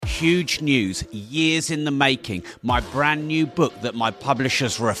huge news, years in the making. My brand new book that my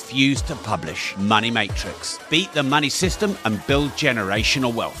publishers refuse to publish, Money Matrix. Beat the money system and build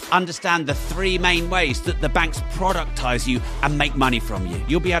generational wealth. Understand the three main ways that the banks productize you and make money from you.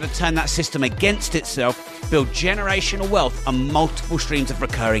 You'll be able to turn that system against itself, build generational wealth and multiple streams of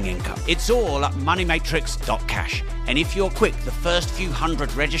recurring income. It's all at moneymatrix.cash. And if you're quick, the first few hundred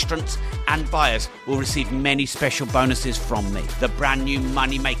registrants and buyers will receive many special bonuses from me. The brand new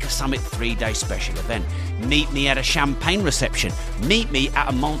Moneymaker Summit 3-day special event. Meet me at a champagne reception. Meet me at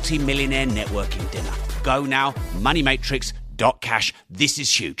a multi-millionaire networking dinner. Go now, moneymatrix.cash. This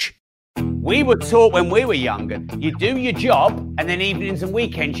is huge. We were taught when we were younger, you do your job and then evenings and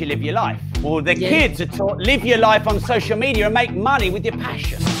weekends you live your life. Well, the kids are taught, live your life on social media and make money with your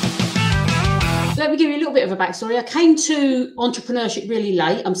passion. Let me give you a little bit of a backstory. I came to entrepreneurship really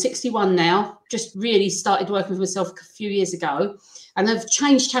late. I'm 61 now, just really started working for myself a few years ago. And I've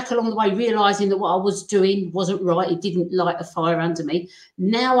changed tack along the way, realising that what I was doing wasn't right. It didn't light a fire under me.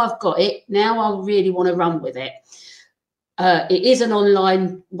 Now I've got it. Now I really want to run with it. It is an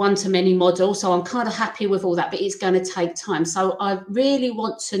online one-to-many model, so I'm kind of happy with all that, but it's going to take time. So I really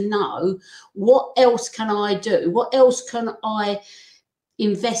want to know, what else can I do? What else can I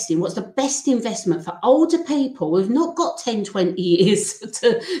invest in? What's the best investment for older people who've not got 10, 20 years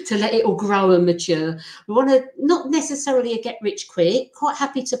to let it all grow and mature? We want to not necessarily get rich quick, quite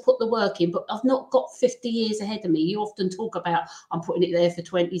happy to put the work in, but I've not got 50 years ahead of me. You often talk about, I'm putting it there for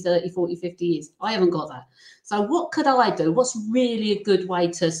 20, 30, 40, 50 years. I haven't got that. So what could I do? What's really a good way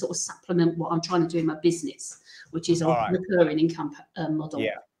to sort of supplement what I'm trying to do in my business, which is a recurring income model?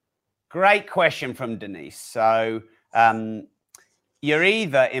 Yeah, great question from Denise. So, you're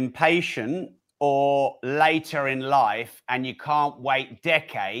either impatient or later in life and you can't wait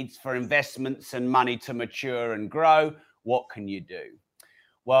decades for investments and money to mature and grow. What can you do?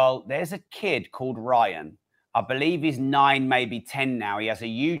 Well, there's a kid called Ryan. I believe he's 9, maybe 10 now. He has a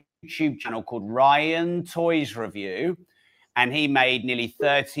YouTube channel called Ryan Toys Review, and he made nearly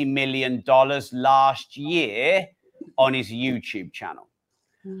 $30 million last year on his YouTube channel.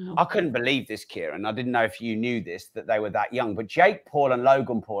 I couldn't believe this, Kieran. I didn't know if you knew this, that they were that young. But Jake Paul and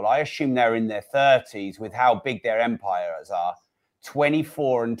Logan Paul, I assume they're in their 30s with how big their empires are,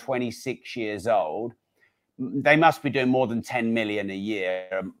 24 and 26 years old. They must be doing more than 10 million a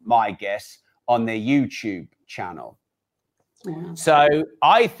year, my guess, on their YouTube channel. Yeah. So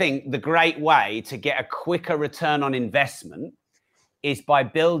I think the great way to get a quicker return on investment is by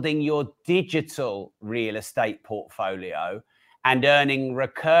building your digital real estate portfolio and earning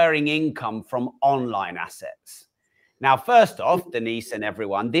recurring income from online assets. Now, first off, Denise and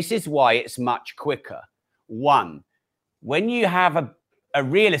everyone, this is why it's much quicker. One, when you have a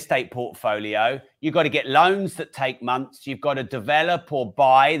real estate portfolio, you've got to get loans that take months. You've got to develop or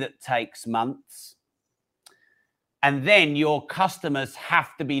buy that takes months. And then your customers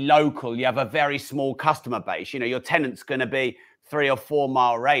have to be local. You have a very small customer base. You know, your tenant's going to be 3 or 4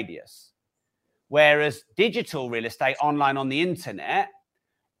 mile radius. Whereas digital real estate online on the internet,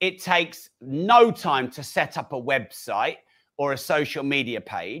 it takes no time to set up a website or a social media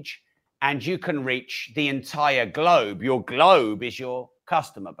page, and you can reach the entire globe. Your globe is your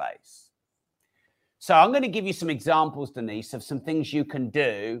customer base. So I'm going to give you some examples, Denise, of some things you can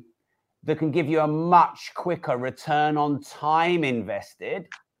do that can give you a much quicker return on time invested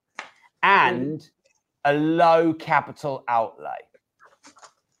and a low capital outlay.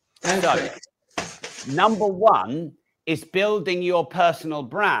 So, number one is building your personal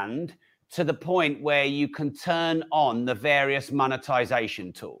brand to the point where you can turn on the various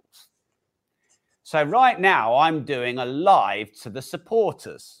monetization tools. So right now I'm doing a live to the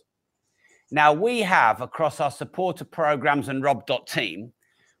supporters. Now we have across our supporter programs and Rob.team,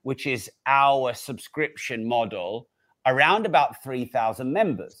 which is our subscription model, around about 3,000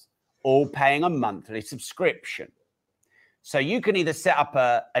 members, all paying a monthly subscription. So you can either set up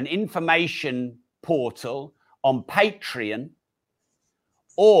an information portal on Patreon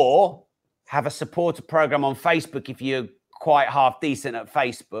or have a supporter program on Facebook if you're quite half decent at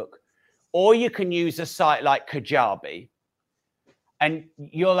Facebook, or you can use a site like Kajabi, and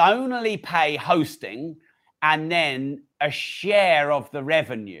you'll only pay hosting and then a share of the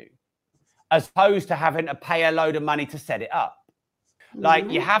revenue, as opposed to having to pay a load of money to set it up. Like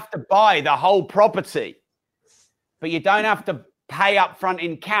you have to buy the whole property, but you don't have to pay up front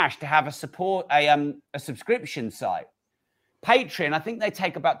in cash to have a subscription site. Patreon, I think they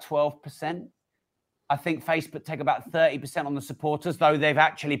take about 12%. I think Facebook take about 30% on the supporters, though they've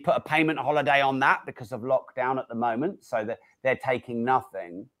actually put a payment holiday on that because of lockdown at the moment. So that they're taking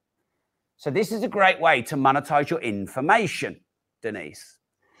nothing. So this is a great way to monetize your information, Denise.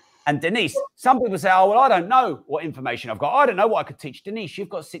 And Denise, some people say, oh, well, I don't know what information I've got. I don't know what I could teach. Denise, you've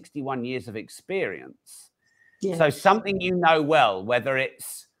got 61 years of experience. Yeah. So something you know well, whether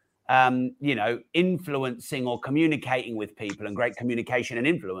it's, you know, influencing or communicating with people and great communication and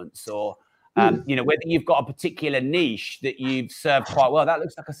influence, or, you know, whether you've got a particular niche that you've served quite well. That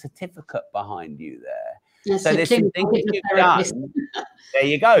looks like a certificate behind you there. Yes, so there's some things that you've done. There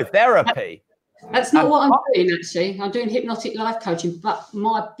you go, therapy. That's not what I'm doing, actually. I'm doing hypnotic life coaching, but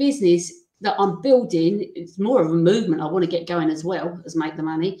my business that I'm building, it's more of a movement I want to get going as well as make the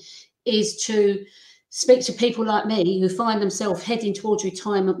money, is to speak to people like me who find themselves heading towards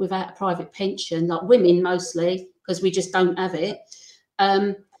retirement without a private pension, like women mostly, because we just don't have it.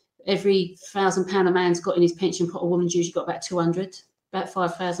 Every £1,000 a man's got in his pension pot, a woman's usually got about 200, about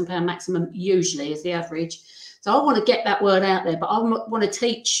 £5,000 maximum usually is the average. So I want to get that word out there, but I want to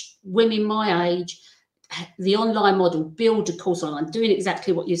teach women my age the online model, build a course online, doing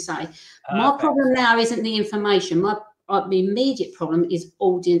exactly what you say. My problem now isn't the information. My immediate problem is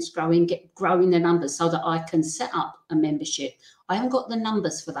audience growing, growing the numbers so that I can set up a membership. I haven't got the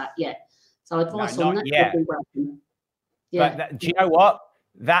numbers for that yet. So advice on that would be welcome. Yeah. But do you know what?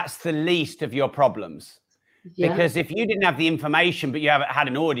 That's the least of your problems. Yeah. Because if you didn't have the information, but you haven't had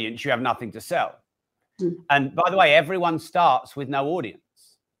an audience, you have nothing to sell. And by the way, everyone starts with no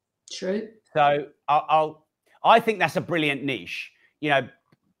audience. True. So I think that's a brilliant niche. You know,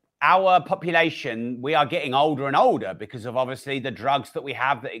 our population, we are getting older and older because of obviously the drugs that we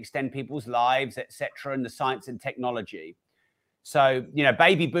have that extend people's lives, etc., and the science and technology. So, you know,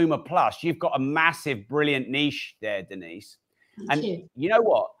 baby boomer plus, you've got a massive, brilliant niche there, Denise. And you know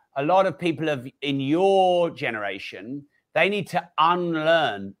what? A lot of people in your generation, they need to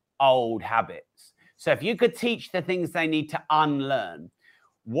unlearn old habits. So if you could teach the things they need to unlearn,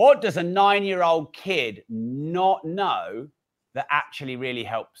 what does a 9-year-old kid not know that actually really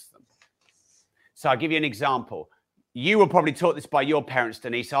helps them? So I'll give you an example. You were probably taught this by your parents,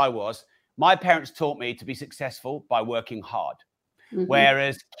 Denise. I was. My parents taught me to be successful by working hard.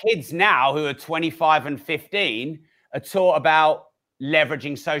 Whereas kids now who are 25 and 15 are taught about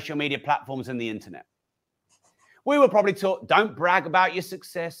leveraging social media platforms and the internet. We were probably taught, don't brag about your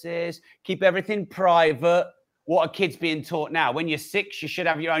successes, keep everything private. What are kids being taught now? When you're 6, you should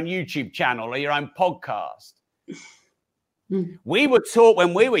have your own YouTube channel or your own podcast. We were taught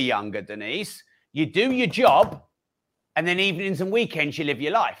when we were younger, Denise, you do your job and then evenings and weekends you live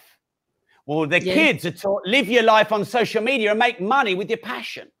your life. Well, the kids are taught, live your life on social media and make money with your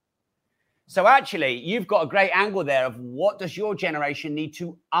passion. So actually, you've got a great angle there of what does your generation need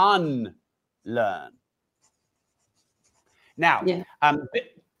to unlearn? Now,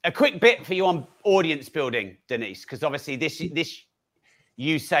 a quick bit for you on audience building, Denise, because obviously this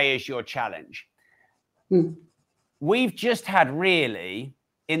you say is your challenge. We've just had really,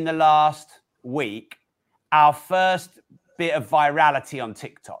 in the last week, our first bit of virality on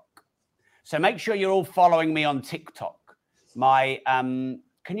TikTok. So make sure you're all following me on TikTok. My,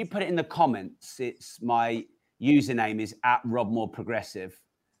 can you put it in the comments? It's my username is @RobMoreProgressive.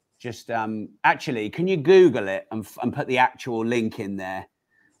 Just actually, can you Google it and put the actual link in there?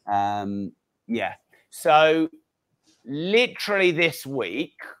 Yeah. So literally this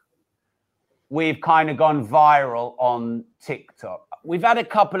week, we've kind of gone viral on TikTok. We've had a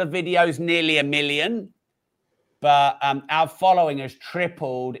couple of videos, nearly 1 million, but our following has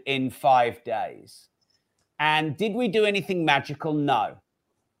tripled in 5 days. And did we do anything magical? No.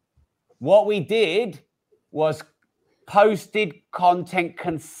 What we did was posted content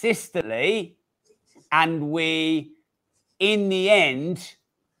consistently, and we, in the end,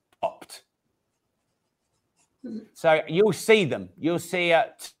 popped. So you'll see them. You'll see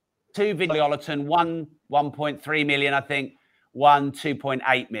 2 videos, one 1.3 million, I think, one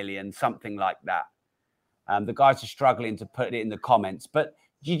 2.8 million, something like that. The guys are struggling to put it in the comments, but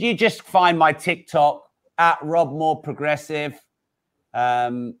you just find my TikTok @RobMoreProgressive.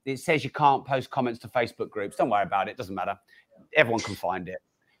 It says you can't post comments to Facebook groups. Don't worry about it. It doesn't matter. Everyone can find it.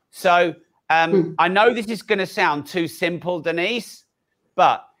 So I know this is going to sound too simple, Denise,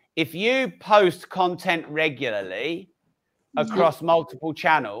 but if you post content regularly across multiple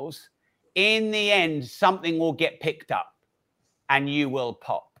channels, in the end, something will get picked up and you will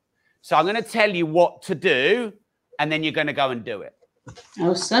pop. So I'm going to tell you what to do, and then you're going to go and do it.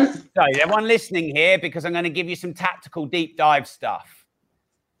 Awesome. So everyone listening here, because I'm going to give you some tactical deep dive stuff.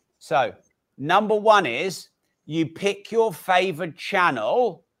 So number 1 is you pick your favorite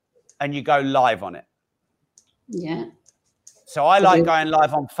channel and you go live on it. Yeah. So I like going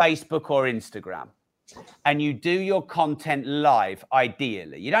live on Facebook or Instagram, and you do your content live,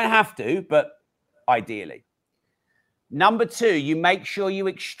 ideally. You don't have to, but ideally. Number 2, you make sure you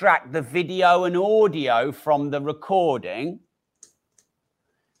extract the video and audio from the recording.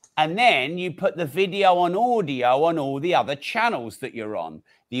 And then you put the video and audio on all the other channels that you're on.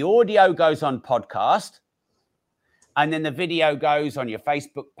 The audio goes on podcast. And then the video goes on your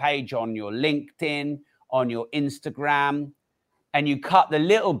Facebook page, on your LinkedIn, on your Instagram. And you cut the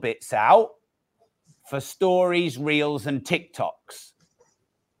little bits out for stories, reels, and TikToks.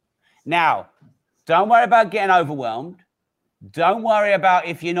 Now, don't worry about getting overwhelmed. Don't worry about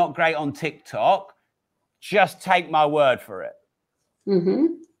if you're not great on TikTok. Just take my word for it. Mm-hmm.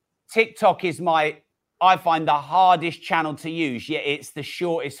 TikTok is I find the hardest channel to use, yet it's the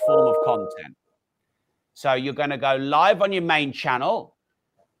shortest form of content. So you're going to go live on your main channel,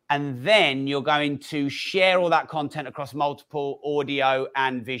 and then you're going to share all that content across multiple audio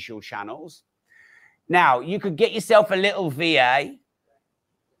and visual channels. Now, you could get yourself a little VA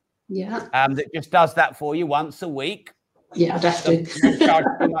that just does that for you once a week. Yeah, I'd have to. Don't charge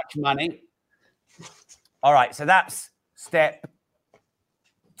too much money. All right, so that's step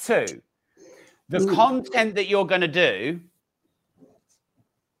 2. The content that you're going to do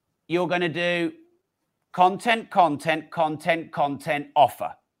content,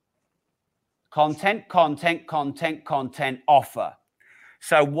 offer. Content, offer.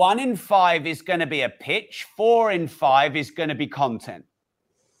 So 1 in 5 is going to be a pitch. 4 in 5 is going to be content.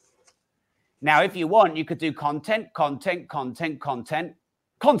 Now, if you want, you could do content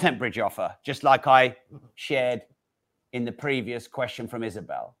bridge offer, just like I shared in the previous question from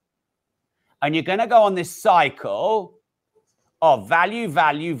Isabel. And you're going to go on this cycle of value,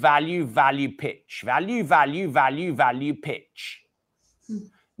 pitch. Value, pitch.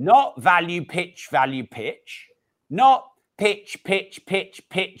 Not value, pitch. Not pitch,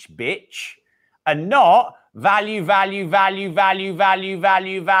 bitch. And not value.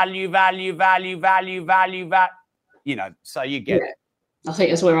 You know, so you get it. I think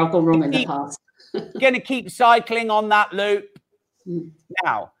that's where I've gone wrong in the past. Going to keep cycling on that loop.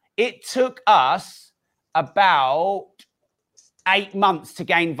 Now, it took us about 8 months to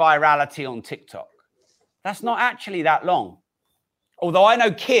gain virality on TikTok. That's not actually that long. Although I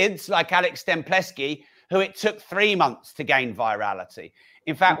know kids like Alex Stempleski, who it took 3 months to gain virality.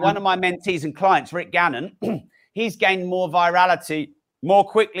 In fact, one of my mentees and clients, Rick Gannon, he's gained more virality more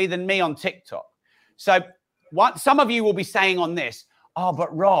quickly than me on TikTok. So some of you will be saying on this, oh,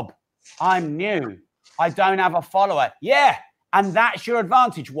 but Rob, I'm new. I don't have a follower. Yeah, and that's your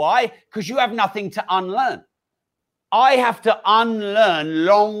advantage. Why? Because you have nothing to unlearn. I have to unlearn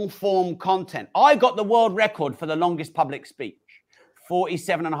long form content. I got the world record for the longest public speech,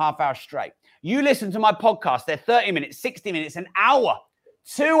 47.5 hours straight. You listen to my podcast, they're 30 minutes, 60 minutes, an hour,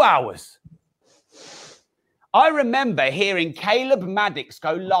 2 hours. I remember hearing Caleb Maddox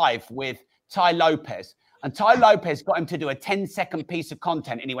go live with Ty Lopez, and Ty Lopez got him to do a 10-second piece of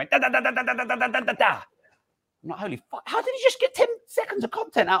content, and he went da da da da da da da da da da da. I'm like, holy fuck! How did he just get 10 seconds of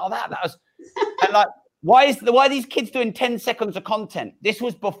content out of that? That was and like, why are these kids doing 10 seconds of content? This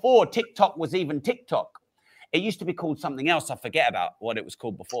was before TikTok was even TikTok. It used to be called something else. I forget about what it was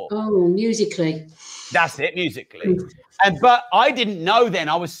called before. Oh, Musical.ly. That's it, Musical.ly. But I didn't know then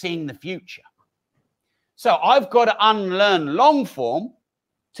I was seeing the future. So I've got to unlearn long form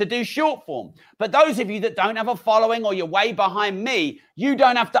to do short form. But those of you that don't have a following or you're way behind me, you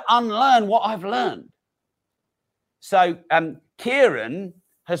don't have to unlearn what I've learned. So Kieran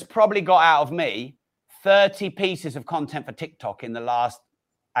has probably got out of me 30 pieces of content for TikTok in the last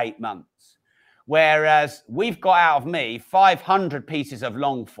 8 months. Whereas we've got out of me 500 pieces of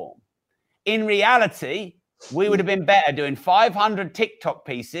long form. In reality, we would have been better doing 500 TikTok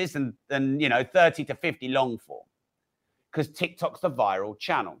pieces than 30 to 50 long form, because TikTok's the viral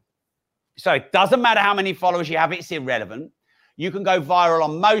channel. So it doesn't matter how many followers you have, it's irrelevant. You can go viral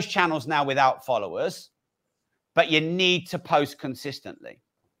on most channels now without followers, but you need to post consistently.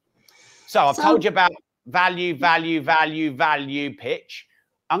 So I've told you about value, pitch.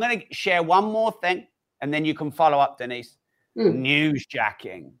 I'm going to share one more thing, and then you can follow up, Denise.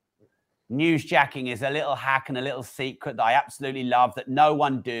 Newsjacking. Newsjacking is a little hack and a little secret that I absolutely love that no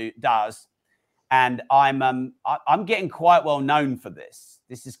one does. And I'm getting quite well known for this.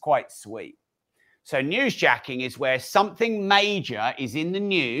 This is quite sweet. So newsjacking is where something major is in the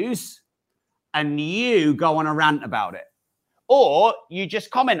news and you go on a rant about it. Or you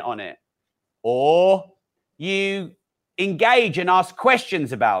just comment on it. Or you engage and ask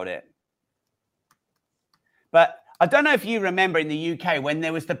questions about it. But I don't know if you remember in the UK when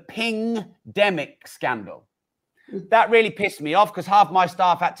there was the ping-demic scandal. That really pissed me off because half my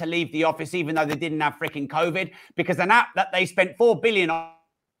staff had to leave the office even though they didn't have freaking COVID, because an app that they spent $4 billion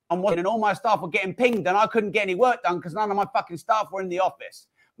and all my staff were getting pinged and I couldn't get any work done because none of my fucking staff were in the office.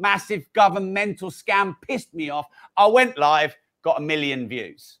 Massive governmental scam pissed me off. I went live, got 1 million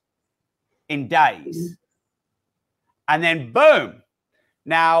views in days. And then boom.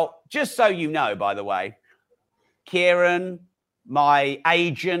 Now, just so you know, by the way, Kieran, my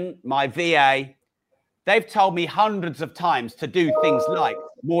agent, my VA, they've told me hundreds of times to do things like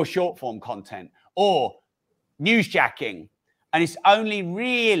more short form content or newsjacking. And it's only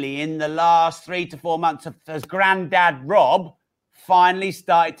really in the last 3 to 4 months as Granddad Rob finally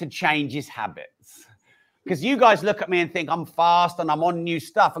started to change his habits. Because you guys look at me and think I'm fast and I'm on new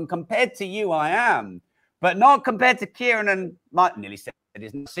stuff. And compared to you, I am. But not compared to Kieran and Mike, nearly said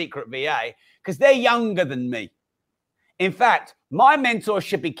his secret VA, because they're younger than me. In fact, my mentor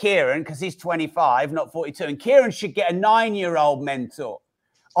should be Kieran because he's 25, not 42. And Kieran should get a 9-year-old mentor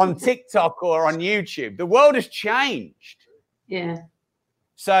on TikTok or on YouTube. The world has changed. Yeah.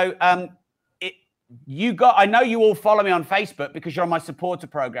 So I know you all follow me on Facebook because you're on my supporter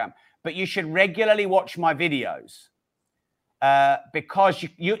program, but you should regularly watch my videos because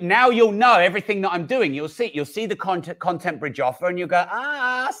now you'll know everything that I'm doing. You'll see the content bridge offer and you'll go,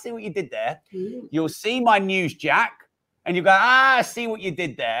 I see what you did there. Mm. You'll see my news jack and you go, I see what you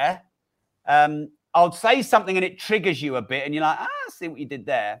did there. I'll say something and it triggers you a bit and you're like, I see what you did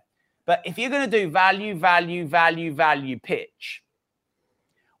there. But if you're going to do value pitch,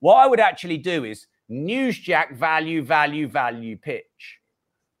 what I would actually do is newsjack value pitch.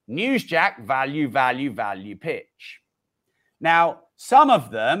 Newsjack value pitch. Now, some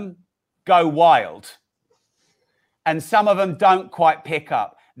of them go wild and some of them don't quite pick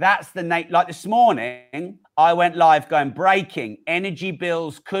up. That's the like this morning, I went live going breaking. Energy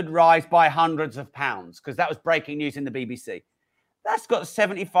bills could rise by hundreds of pounds because that was breaking news in the BBC. That's got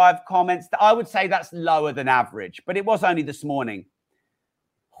 75 comments. I would say that's lower than average, but it was only this morning.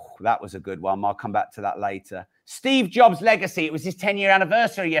 Oh, that was a good one. I'll come back to that later. Steve Jobs' legacy. It was his 10-year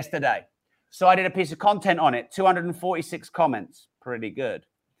anniversary yesterday. So I did a piece of content on it. 246 comments. Pretty good.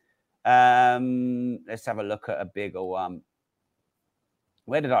 Let's have a look at a bigger one.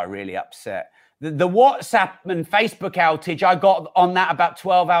 Where did I really upset? The WhatsApp and Facebook outage, I got on that about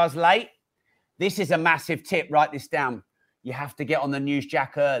 12 hours late. This is a massive tip. Write this down. You have to get on the news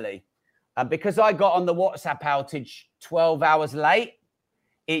jack early. Because I got on the WhatsApp outage 12 hours late,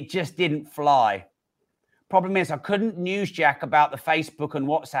 it just didn't fly. Problem is I couldn't newsjack about the Facebook and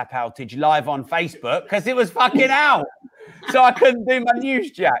WhatsApp outage live on Facebook because it was fucking out. So I couldn't do my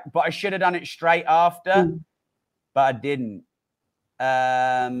newsjack, but I should have done it straight after, but I didn't.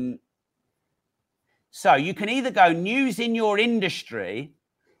 So you can either go news in your industry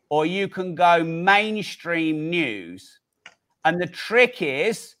or you can go mainstream news. And the trick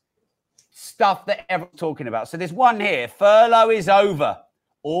is stuff that everyone's talking about. So there's one here. Furlough is over.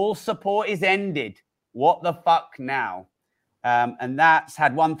 All support is ended. What the fuck now? And that's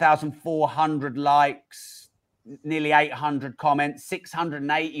had 1,400 likes, nearly 800 comments,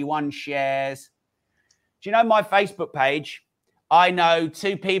 681 shares. Do you know my Facebook page? I know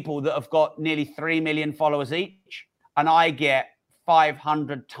 2 people that have got nearly 3 million followers each, and I get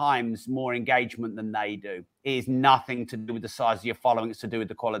 500 times more engagement than they do. It is nothing to do with the size of your following. It's to do with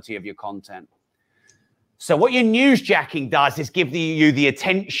the quality of your content. So what your newsjacking does is give you the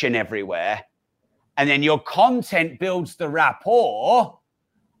attention everywhere. And then your content builds the rapport.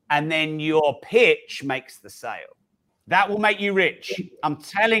 And then your pitch makes the sale. That will make you rich. I'm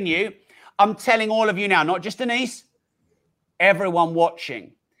telling you. I'm telling all of you now, not just Denise, everyone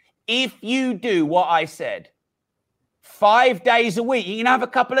watching. If you do what I said, 5 days a week. You can have a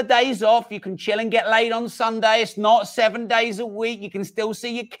couple of days off. You can chill and get laid on Sunday. It's not 7 days a week. You can still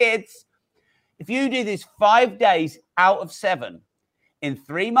see your kids. If you do this 5 days out of 7, in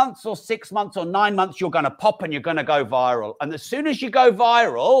 3 months or 6 months or 9 months, you're going to pop and you're going to go viral. And as soon as you go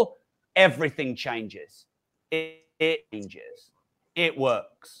viral, everything changes. It changes. It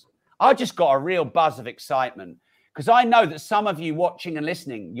works. I just got a real buzz of excitement because I know that some of you watching and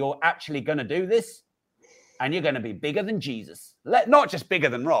listening, you're actually going to do this. And you're going to be bigger than Jesus. Not just bigger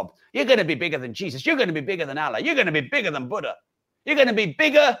than Rob. You're going to be bigger than Jesus. You're going to be bigger than Allah. You're going to be bigger than Buddha. You're going to be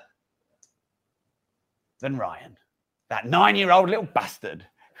bigger than Ryan. That 9-year-old little bastard.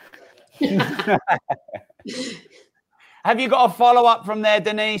 Have you got a follow-up from there,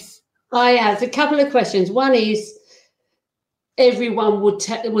 Denise? I have a couple of questions. One is, everyone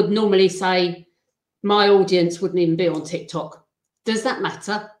would normally say, my audience wouldn't even be on TikTok. Does that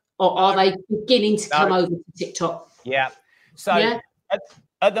matter? Or are they beginning to come over to TikTok? Yeah. So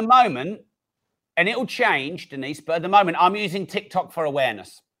at the moment, and it'll change, Denise, but at the moment, I'm using TikTok for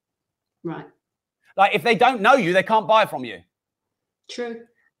awareness. Right. Like if they don't know you, they can't buy from you. True.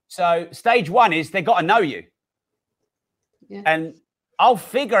 So stage one is they got to know you. Yeah. And I'll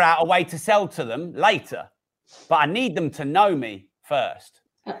figure out a way to sell to them later, but I need them to know me first.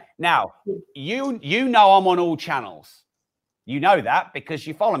 Now, you know I'm on all channels. You know that because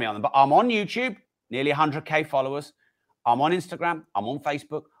you follow me on them, but I'm on YouTube, nearly 100K followers. I'm on Instagram. I'm on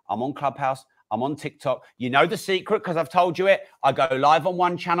Facebook. I'm on Clubhouse. I'm on TikTok. You know the secret because I've told you it. I go live on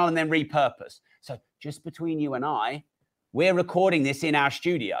one channel and then repurpose. So just between you and I, we're recording this in our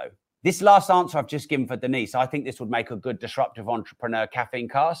studio. This last answer I've just given for Denise, I think this would make a good disruptive entrepreneur caffeine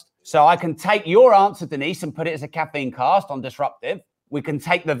cast. So I can take your answer, Denise, and put it as a caffeine cast on disruptive. We can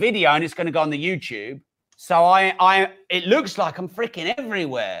take the video and it's going to go on the YouTube. So it looks like I'm freaking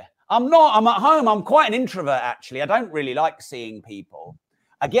everywhere. I'm not. I'm at home. I'm quite an introvert, actually. I don't really like seeing people.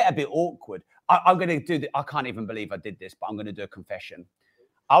 I get a bit awkward. I'm going to do I can't even believe I did this, but I'm going to do a confession.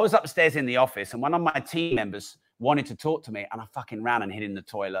 I was upstairs in the office and one of my team members wanted to talk to me and I fucking ran and hid in the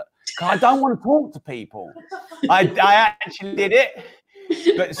toilet. I don't want to talk to people. I actually did it.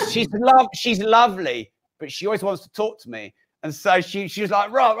 But she's lovely, but she always wants to talk to me. And so she was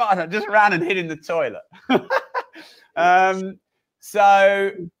like, right. And I just ran and hid in the toilet.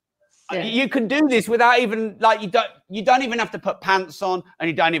 You can do this without even you don't even have to put pants on and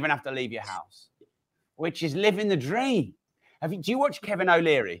you don't even have to leave your house, which is living the dream. Do you watch Kevin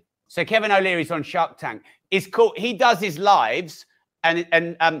O'Leary? So Kevin O'Leary's on Shark Tank. It's cool. He does his lives and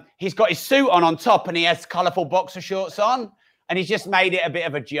he's got his suit on top and he has colourful boxer shorts on and he's just made it a bit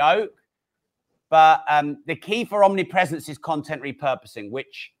of a joke. But the key for omnipresence is content repurposing,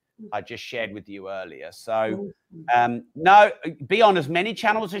 which I just shared with you earlier. So no, be on as many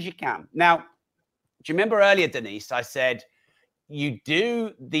channels as you can. Now, do you remember earlier, Denise, I said you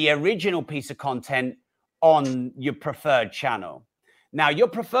do the original piece of content on your preferred channel. Now, your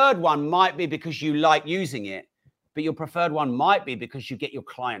preferred one might be because you like using it, but your preferred one might be because you get your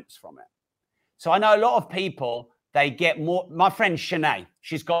clients from it. So I know a lot of people, they get more. My friend Shanae,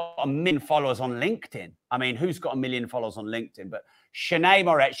 she's got 1 million followers on LinkedIn. I mean, who's got 1 million followers on LinkedIn? But Shanae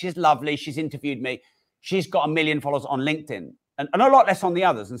Moret, she's lovely. She's interviewed me. She's got 1 million followers on LinkedIn and a lot less on the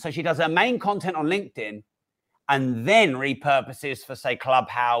others. And so she does her main content on LinkedIn and then repurposes for, say,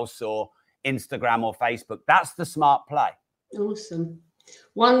 Clubhouse or Instagram or Facebook. That's the smart play. Awesome.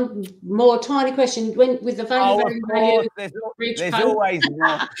 One more tiny question. With the value, there's always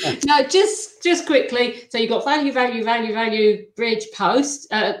more. No, just quickly. So you've got value, bridge, post,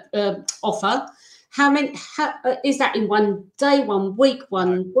 offer. How many? Is that in one day, 1 week,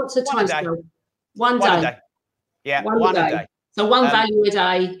 what's the time scale? One day. Yeah, one day. So one value a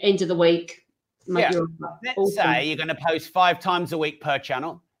day, end of the week. Let's say you're going to post 5 times a week per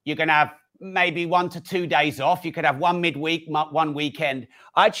channel. You're going to have maybe 1 to 2 days off. You could have 1 midweek, 1 weekend.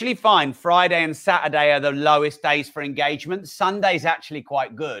 I actually find Friday and Saturday are the lowest days for engagement. Sunday's actually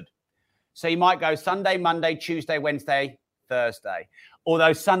quite good. So you might go Sunday, Monday, Tuesday, Wednesday, Thursday.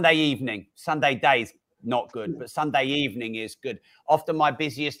 Although Sunday days, not good, but Sunday evening is good. Often my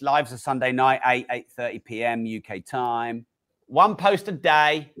busiest lives are Sunday night, 8:30 p.m. UK time. 1 post a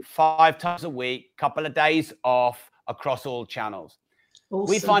day, 5 times a week, couple of days off across all channels. Awesome.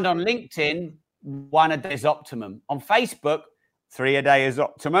 We find on LinkedIn, 1 a day is optimum. On Facebook, 3 a day is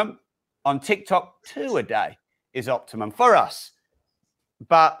optimum. On TikTok, 2 a day is optimum for us.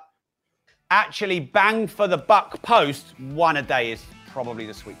 But actually, bang for the buck post, 1 a day is probably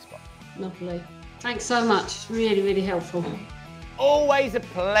the sweet spot. Lovely. Thanks so much. Really, really helpful. Always a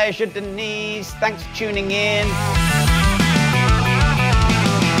pleasure, Denise. Thanks for tuning in.